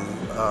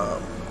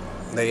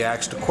they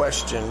asked a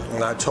question,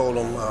 and I told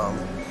them,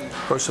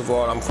 first of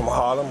all, I'm from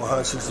Harlem,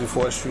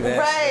 164th Street,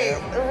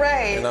 Amsterdam.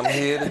 Right. And I'm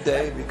here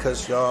today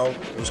because y'all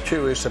was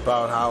curious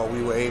about how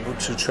we were able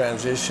to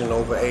transition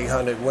over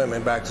 800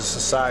 women back to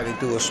society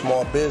through a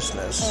small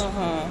business.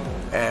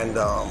 And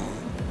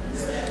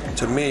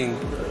to me,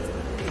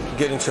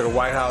 getting to the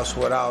White House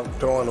without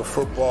throwing a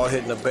football,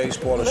 hitting a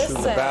baseball, or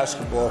shooting a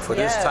basketball for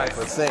this type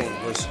of thing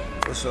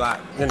was like,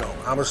 you know,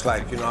 I was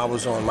like, you know, I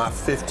was on my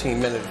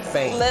 15-minute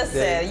fame.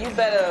 Listen, you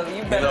better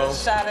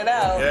shout it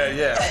out.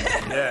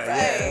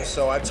 Yeah.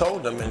 So I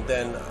told them, and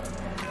then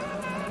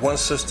one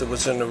sister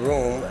was in the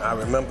room. I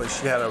remember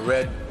she had a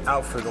red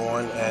outfit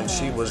on, and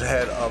she was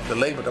head of the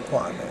Labor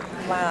Department.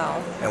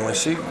 Wow. And when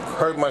she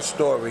heard my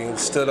story and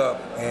stood up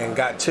and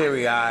got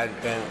teary-eyed,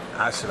 then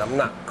I said, I'm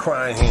not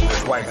crying here in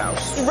this White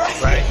House.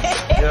 Right?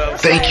 You know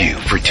Thank you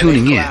for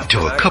tuning in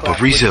to A Cup of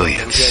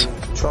Resilience.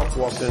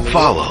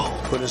 Follow,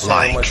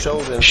 like,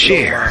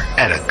 share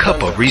at A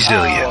Cup of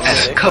Resilience.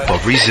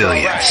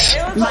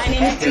 My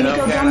name is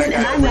Tamiko Drummond,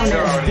 and I'm known as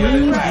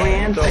the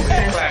Brand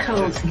Success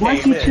Coach.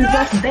 Once you choose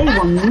us, they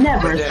will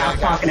never stop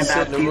talking about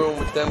sit in the you. room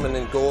with them and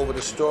then go over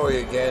the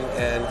story again,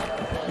 and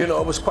you know,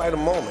 it was quite a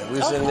moment. We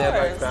was in there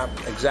like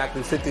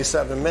exactly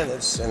 57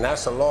 minutes, and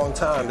that's a long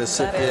time to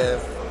sit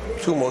there.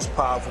 2 most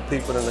powerful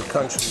people in the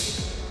country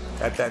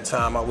at that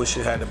time. I wish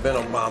it had been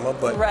Obama,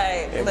 but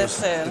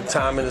the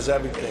timing is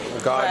everything.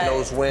 God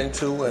knows when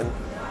to, and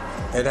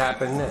it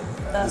happened then.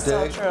 That's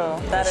so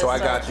true. So I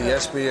got the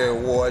SBA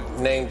award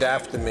named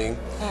after me,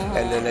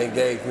 and then they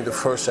gave me the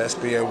first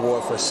SBA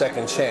award for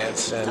Second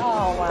Chance, and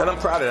and I'm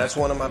proud of that. That's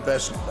one of my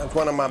best. That's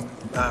one of my.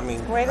 I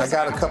mean, I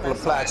got a couple of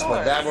plaques,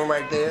 but that one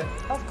right there,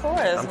 of course,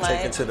 I'm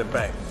taking to the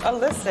bank. Oh,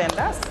 listen,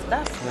 that's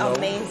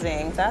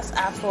amazing. That's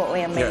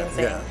absolutely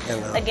amazing.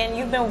 Again,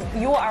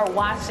 you are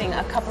watching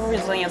A Cup of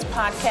Resilience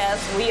podcast.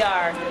 We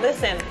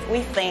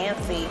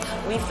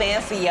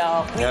fancy,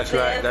 y'all. That's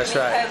right. Because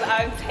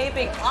I'm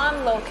taping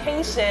on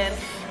location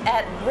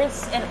at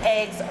Grits and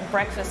Eggs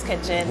Breakfast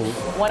Kitchen.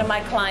 One of my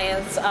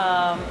clients,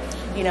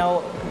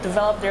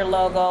 developed their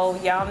logo.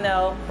 Y'all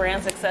know,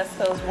 Brand Success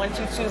Coach. Once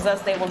you choose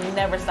us, they will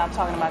never stop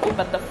talking about you.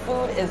 But the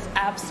food is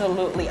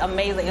absolutely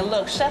amazing. And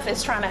look, Chef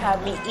is trying to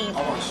have me eat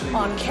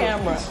on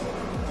camera.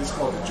 This is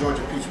called the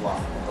Georgia Peach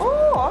Waffle.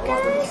 Oh,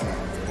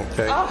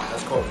 okay.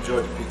 That's called the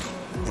Georgia Peach.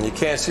 And you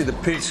can't see the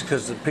peach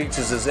because the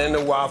peaches is in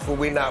the waffle.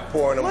 We're not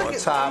pouring them on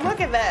top. Look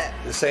at that.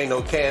 This ain't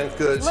no canned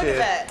goods here.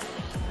 Look at that.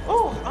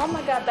 Oh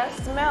my God, that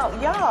smell,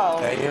 y'all.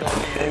 And you don't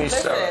need any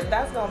Listen, syrup.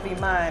 that's gonna be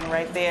mine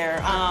right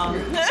there.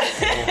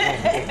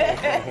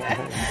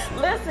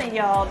 Listen,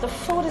 y'all, the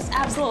food is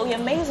absolutely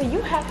amazing.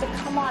 You have to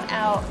come on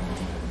out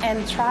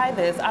and try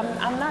this.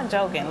 I'm not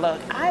joking. Look,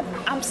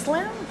 I'm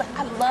slim, but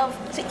I love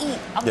to eat.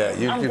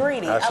 I'm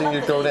greedy. I seen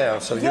you throw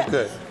down, so you're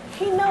good.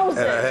 He knows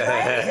it,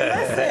 right?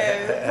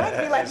 Listen, Mike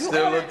be like, you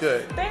still look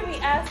good. They be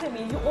asking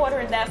me, you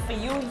ordering that for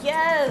you?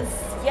 Yes,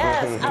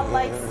 I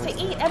like to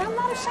eat, and I'm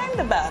not ashamed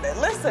about it.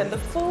 Listen, the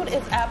food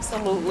is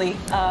absolutely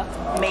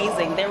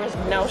amazing. There is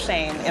no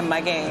shame in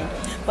my game.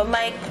 But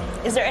Mike,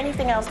 is there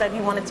anything else that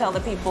you want to tell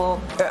the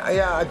people?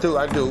 Yeah, I do.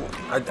 I'm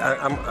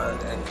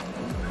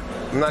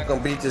not going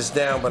to beat this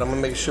down, but I'm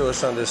going to make sure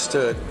it's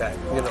understood that,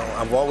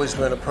 I've always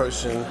been a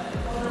person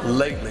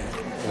lately,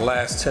 the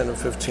last 10 or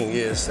 15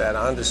 years, that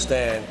I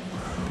understand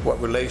what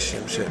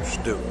relationships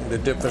do, the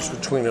difference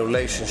between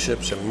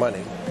relationships and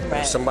money.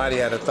 Right. If somebody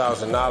had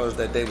 $1,000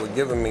 that they were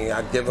giving me,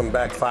 I'd give them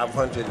back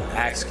 500 and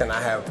ask, can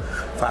I have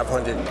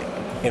 500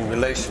 in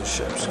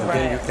relationships? And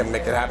then you can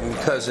make it happen.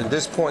 Because at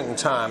this point in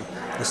time,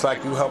 it's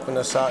like you helping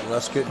us out and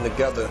us getting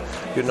together,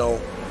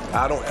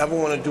 I don't ever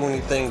want to do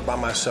anything by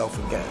myself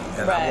again.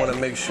 And I want to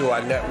make sure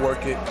I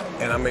network it,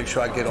 and I make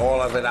sure I get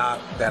all of it out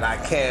that I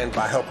can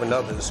by helping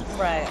others.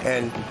 Right.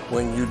 And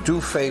when you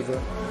do favor,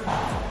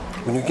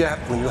 when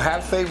you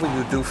have favor,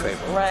 you do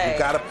favor. Right. You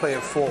got to play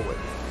it forward.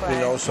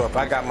 Right. So if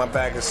I got my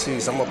bag of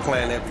seeds, I'm gonna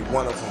plan every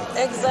one of them.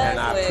 Exactly. And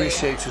I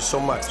appreciate you so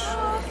much.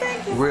 Oh,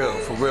 thank you.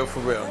 For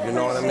real. You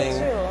know what I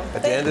mean?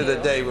 At the end of the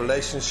day,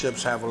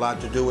 relationships have a lot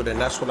to do with it,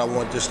 and that's what I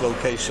want this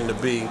location to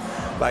be.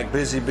 Like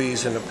Busy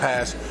Bees in the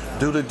past,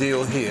 do the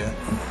deal here.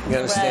 You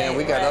understand?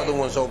 We got other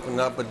ones open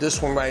up, but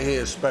this one right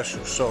here is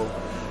special. So,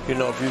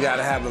 if you got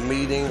to have a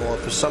meeting, or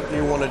if it's something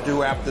you want to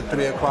do after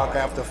 3 o'clock,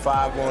 after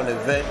 5, or an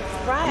event,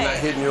 I'm not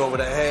hitting you over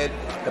the head.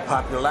 The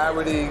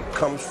popularity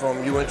comes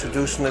from you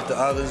introducing it to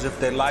others. If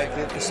they like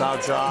it, it's our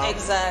job.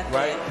 Exactly.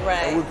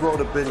 Right? And we grow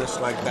the business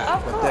like that.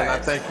 Of course. Then I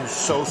thank you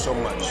so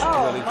much.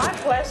 Oh, really my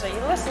pleasure.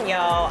 Listen,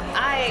 y'all,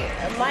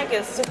 Mike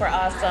is super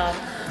awesome.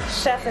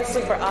 Chef is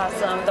super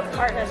awesome. The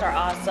partners are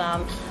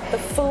awesome. The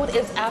food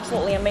is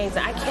absolutely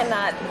amazing.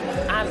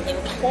 I'm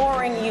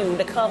imploring you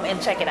to come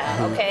and check it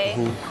out, okay?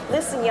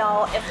 Listen,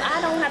 y'all, if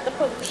I don't have to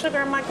put sugar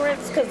in my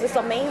grits because it's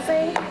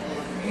amazing,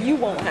 you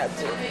won't have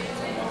to.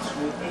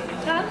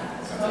 Huh?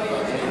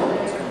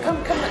 Come,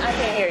 I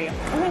can't hear you.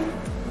 Come in.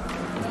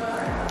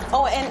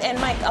 Oh, and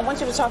Mike, I want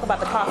you to talk about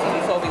the coffee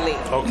before we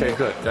leave. Okay,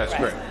 good. That's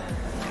great.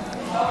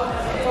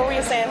 What were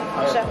you saying,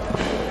 Chef?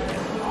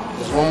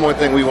 There's one more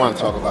thing we want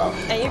to talk about.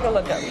 And you can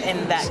look up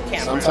in that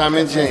camera. Sometime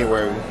in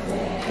January,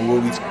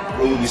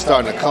 we'll be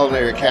starting a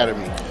culinary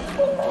academy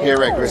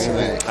here at Grits and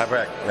Eggs. That's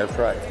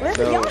right.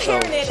 Listen, y'all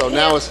hearing it so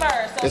now first,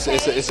 okay?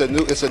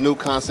 it's a new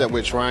concept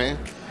we're trying.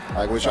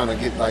 Like we're trying to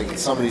get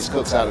some of these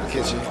cooks out of the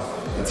kitchen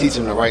and teach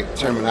them the right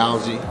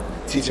terminology,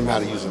 teach them how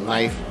to use a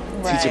knife,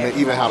 teach them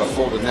even how to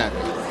fold a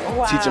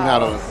napkin,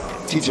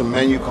 teach them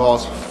menu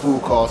costs,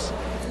 food costs,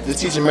 just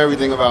teach them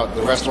everything about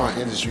the restaurant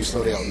industry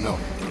so they'll know.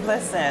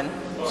 Listen.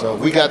 So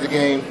we got the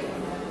game,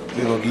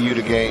 we're gonna give you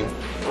the game.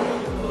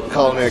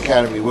 Culinary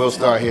Academy will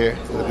start here.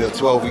 It'll be a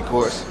 12-week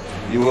course.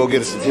 You will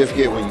get a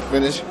certificate when you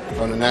finish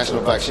from the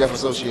National Black Chef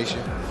Association.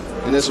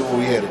 And this is what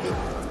we had to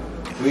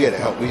do. We had to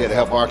help. We had to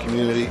help our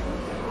community.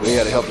 We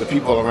had to help the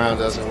people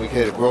around us, and we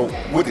had to grow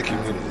with the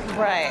community.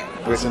 Right.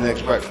 Grits and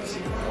Eggs breakfast.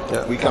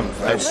 Yeah. We coming.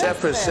 And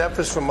chef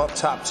is from up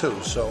top too.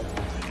 So,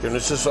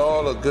 it's just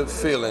all a good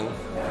feeling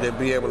to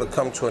be able to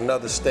come to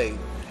another state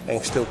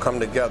and still come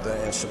together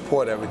and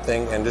support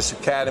everything. And this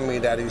academy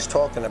that he's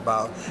talking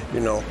about,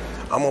 I'm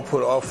gonna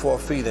put all 4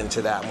 feet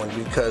into that one,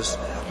 because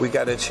we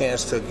got a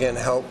chance to again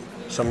help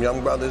some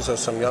young brothers or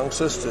some young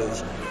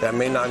sisters that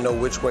may not know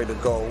which way to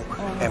go,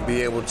 and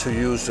be able to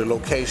use the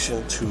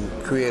location to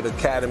create an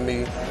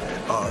academy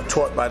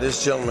taught by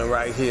this gentleman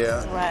right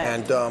here. Right.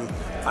 And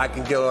I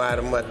can get at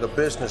him at the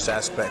business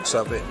aspects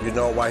of it,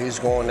 while he's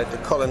going at the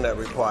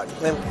culinary part.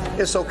 And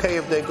it's okay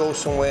if they go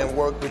somewhere and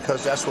work,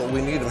 because that's what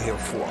we need them here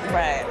for.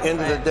 Right. End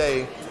of the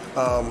day,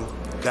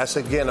 that's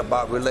again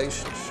about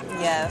relationships.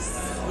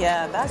 Yes.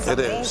 Yeah, that's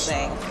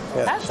amazing.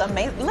 Yes. That's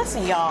amazing.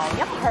 Listen, y'all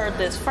heard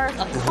this first.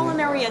 A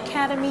culinary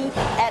academy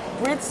at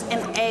Grits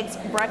and Eggs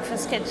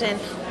Breakfast Kitchen.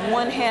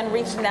 One hand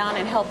reaching down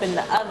and helping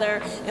the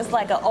other. It's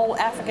like an old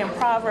African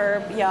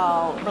proverb,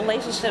 y'all.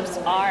 Relationships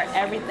are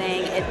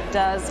everything. It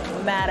does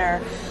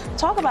matter.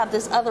 Talk about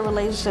this other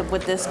relationship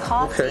with this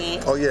coffee.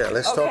 Okay. Oh yeah,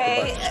 let's talk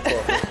about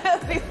this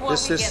coffee. Before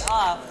we get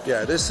off.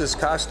 Yeah, this is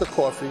Costa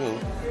Coffee,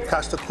 and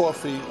Costa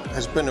Coffee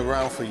has been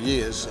around for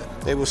years.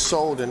 They were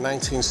sold in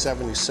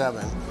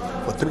 1977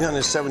 for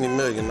 $370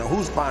 million. Now,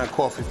 who's buying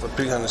coffee for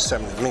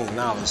 $370 million?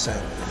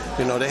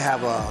 And they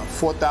have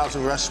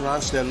 4,000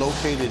 restaurants. They're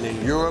located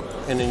in Europe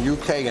and in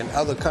UK and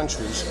other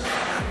countries.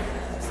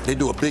 They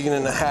do $1.5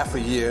 billion a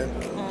year.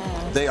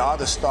 They are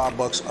the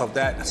Starbucks of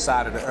that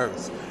side of the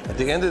earth. At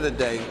the end of the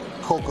day,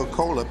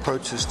 Coca-Cola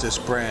purchased this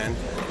brand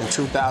in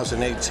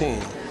 2018.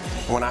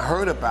 when I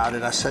heard about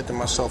it, I said to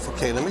myself,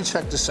 okay, let me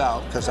check this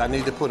out because I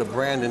need to put a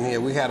brand in here.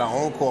 We had our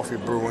own coffee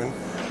brewing,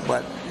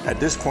 but at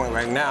this point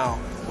right now,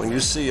 when you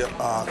see a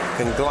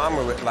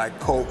conglomerate like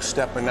Coke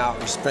stepping out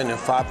and spending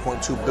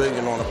 $5.2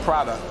 billion on a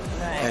product,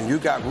 and you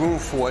got room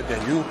for it,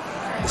 then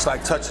it's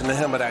like touching the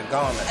hem of that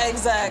garment.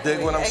 Exactly. You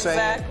dig what I'm saying?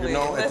 Exactly. You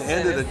know, at the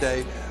end of the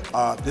day,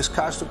 this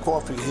Costa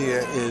Coffee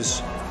here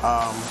is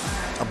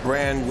a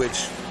brand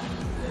which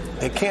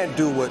it can't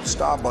do what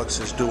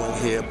Starbucks is doing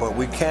here, but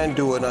we can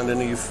do it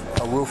underneath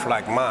a roof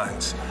like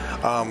mine's.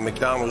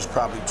 McDonald's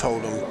probably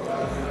told them,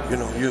 you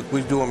know,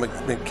 we do a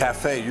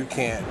McCafe, you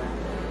can't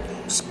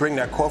bring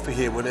that coffee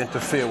here would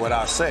interfere with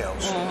our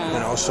sales. You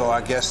know, so I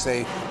guess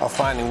they are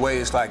finding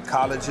ways like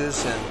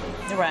colleges and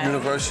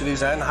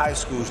universities and high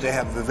schools, they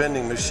have a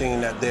vending machine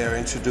that they're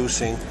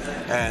introducing,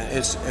 and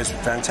it's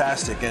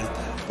fantastic. And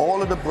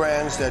all of the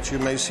brands that you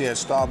may see at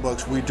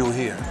Starbucks, we do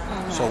here.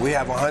 So we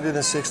have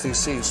 160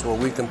 seats where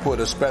we can put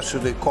a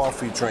specialty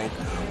coffee drink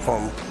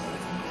from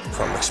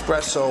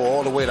espresso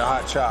all the way to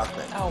hot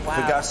chocolate. Oh, wow.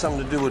 If it got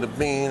something to do with a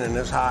bean and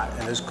it's hot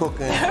and it's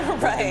cooking, we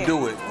can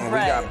do it. And we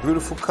got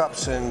beautiful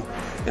cups, and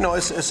you know,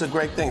 it's a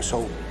great thing.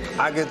 So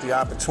I get the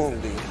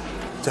opportunity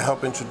to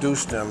help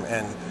introduce them,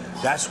 and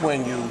that's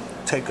when you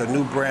take a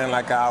new brand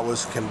like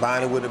ours,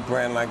 combine it with a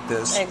brand like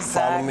this.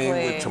 Follow me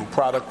with some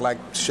product like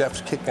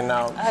Chef's Kicking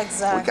Out.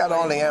 We got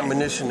all the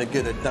ammunition to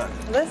get it done.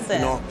 Listen.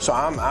 You know, so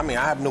I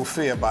have no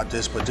fear about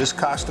this, but this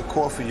Costa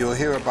Coffee you'll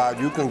hear about,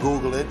 you can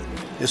Google it.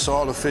 It's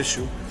all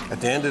official. At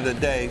the end of the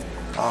day,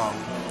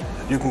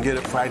 you can get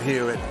it right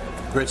here at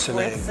Grits and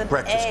Eggs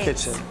Breakfast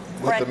Kitchen.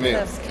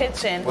 Breakfast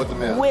Kitchen. With the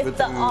meal. With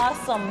the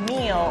awesome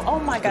meal. Oh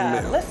my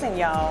God. Listen,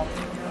 y'all.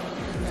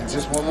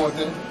 Just one more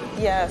thing.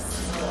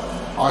 Yes.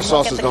 Our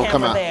sauces don't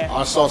come out.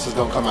 Our sauces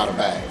don't come out of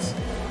bags.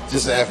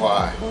 Just an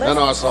FYI. None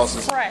of our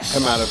sauces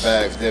come out of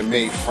bags. They're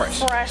made fresh.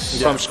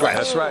 From scratch.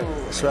 That's right.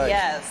 That's right.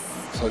 Yes.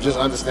 So just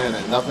understand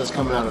that nothing's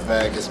coming out of a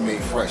bag. It's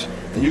made fresh.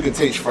 And you can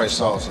taste fresh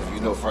sauce if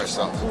you know fresh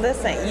sauce.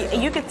 Listen,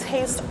 you can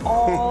taste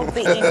all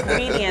the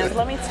ingredients.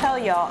 Let me tell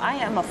y'all, I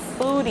am a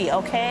foodie,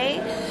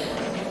 okay?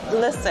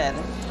 Listen,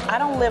 I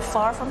don't live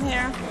far from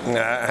here.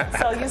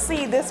 So you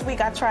see, this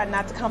week I tried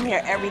not to come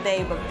here every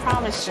day, but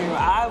promise you,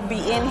 I'll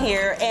be in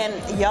here,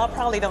 and y'all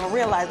probably don't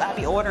realize I'll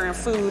be ordering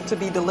food to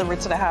be delivered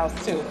to the house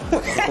too.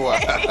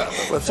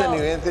 Well, so,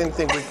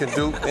 anything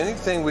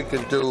we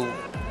can do,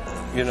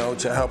 you know,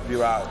 to help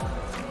you out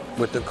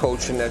with the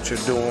coaching that you're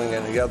doing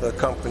and the other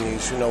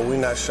companies, you know, we're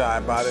not shy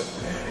about it.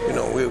 You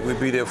know, we'll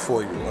be there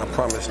for you. I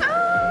promise you.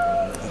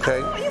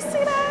 Okay? Oh, you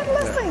see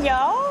that? Listen,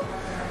 y'all.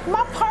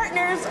 My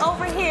partners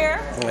over here,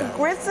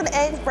 Grits and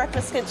Eggs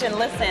Breakfast Kitchen.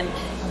 Listen,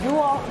 you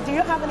all, do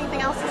you have anything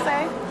else to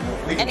say?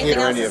 We can cater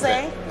any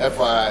event.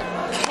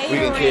 FYI, we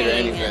can cater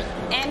any event.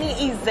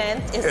 Any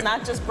event. It's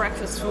not just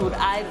breakfast food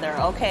either,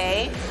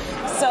 okay?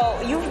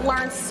 So you've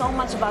learned so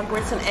much about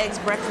Grits and Eggs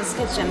Breakfast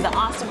Kitchen, the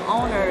awesome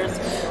owners.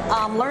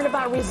 Learn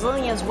about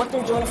resilience, what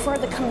they're doing for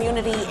the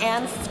community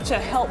and to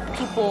help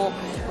people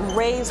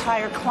raise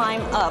higher,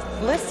 climb up.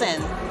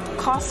 Listen,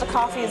 Costa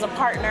Coffee is a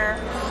partner.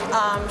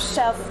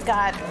 Chef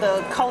got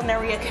the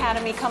Culinary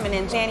Academy coming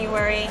in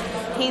January.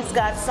 He's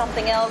got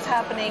something else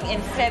happening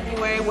in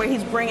February where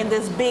he's bringing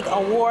this big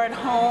award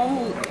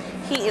home.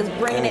 He is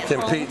bringing it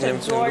home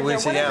to Georgia. In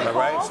Louisiana,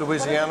 right? It's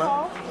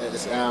Louisiana?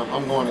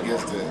 I'm going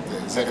against the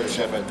executive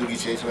chef at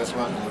Doogie Chase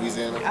Restaurant in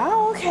Louisiana.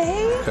 Oh,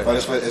 okay. But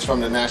it's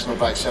from the National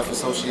Black Chef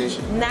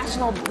Association.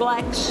 National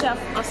Black Chef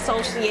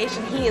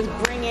Association. He is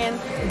bringing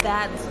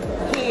that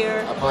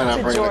here I plan on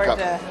to bringing Georgia. The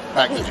cup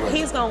back to Georgia.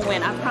 He's going to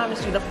win. I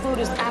promise you. The food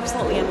is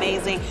absolutely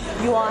amazing.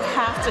 You all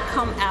have to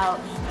come out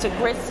to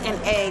Grits and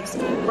Eggs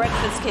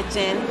Breakfast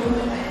Kitchen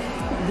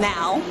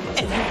now,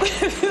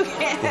 if you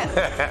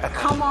can.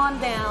 Come on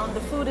down. The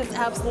food is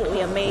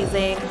absolutely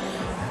amazing.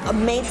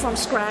 Made from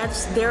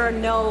scratch. There are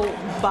no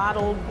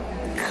bottled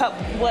cup,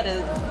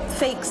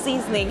 fake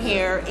seasoning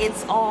here.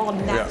 It's all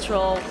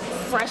natural,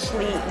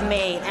 freshly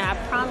made, and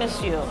I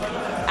promise you,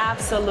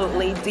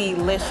 absolutely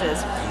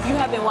delicious. You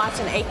have been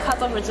watching A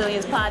Cup of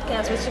Resilience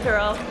podcast with your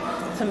girl,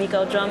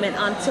 Tamiko Drummond.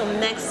 Until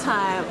next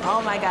time,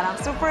 oh my God,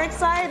 I'm super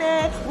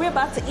excited. We're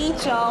about to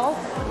eat, y'all.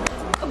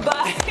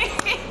 Bye.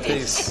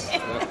 Peace.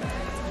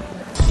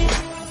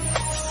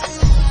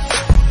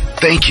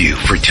 Thank you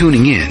for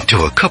tuning in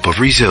to A Cup of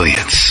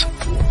Resilience.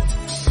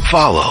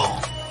 Follow,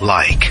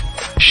 like,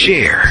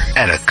 share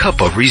at A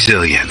Cup of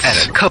Resilience.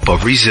 At A Cup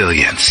of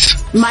Resilience.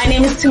 My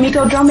name is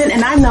Tamiko Drummond,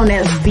 and I'm known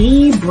as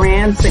the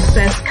brand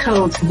success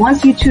coach.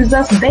 Once you choose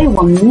us, they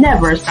will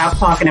never stop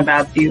talking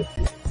about you.